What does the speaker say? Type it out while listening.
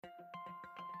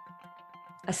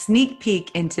A sneak peek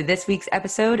into this week's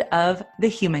episode of the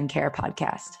Human Care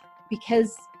Podcast.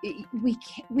 Because we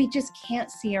just can't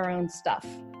see our own stuff,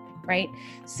 right?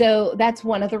 So that's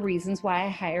one of the reasons why I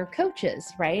hire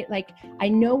coaches, right? Like, I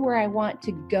know where I want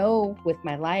to go with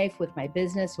my life, with my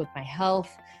business, with my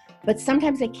health, but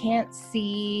sometimes I can't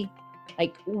see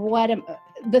like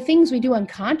the things we do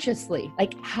unconsciously.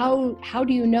 Like how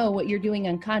do you know what you're doing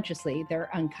unconsciously? They're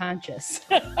unconscious,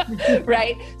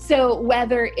 right? So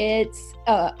whether it's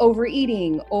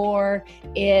overeating, or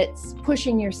it's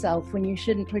pushing yourself when you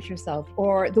shouldn't push yourself,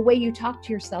 or the way you talk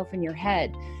to yourself in your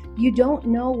head, you don't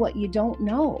know what you don't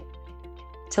know.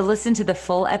 To listen to the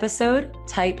full episode,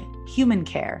 type Human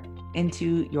Care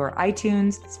into your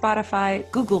iTunes, Spotify,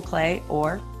 Google Play,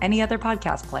 or any other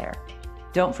podcast player.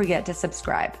 Don't forget to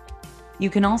subscribe. You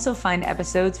can also find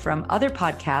episodes from other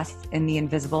podcasts in the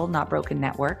Invisible Not Broken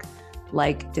network,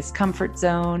 like Discomfort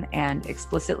Zone and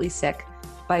Explicitly Sick,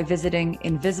 by visiting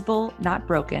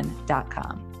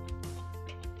invisiblenotbroken.com.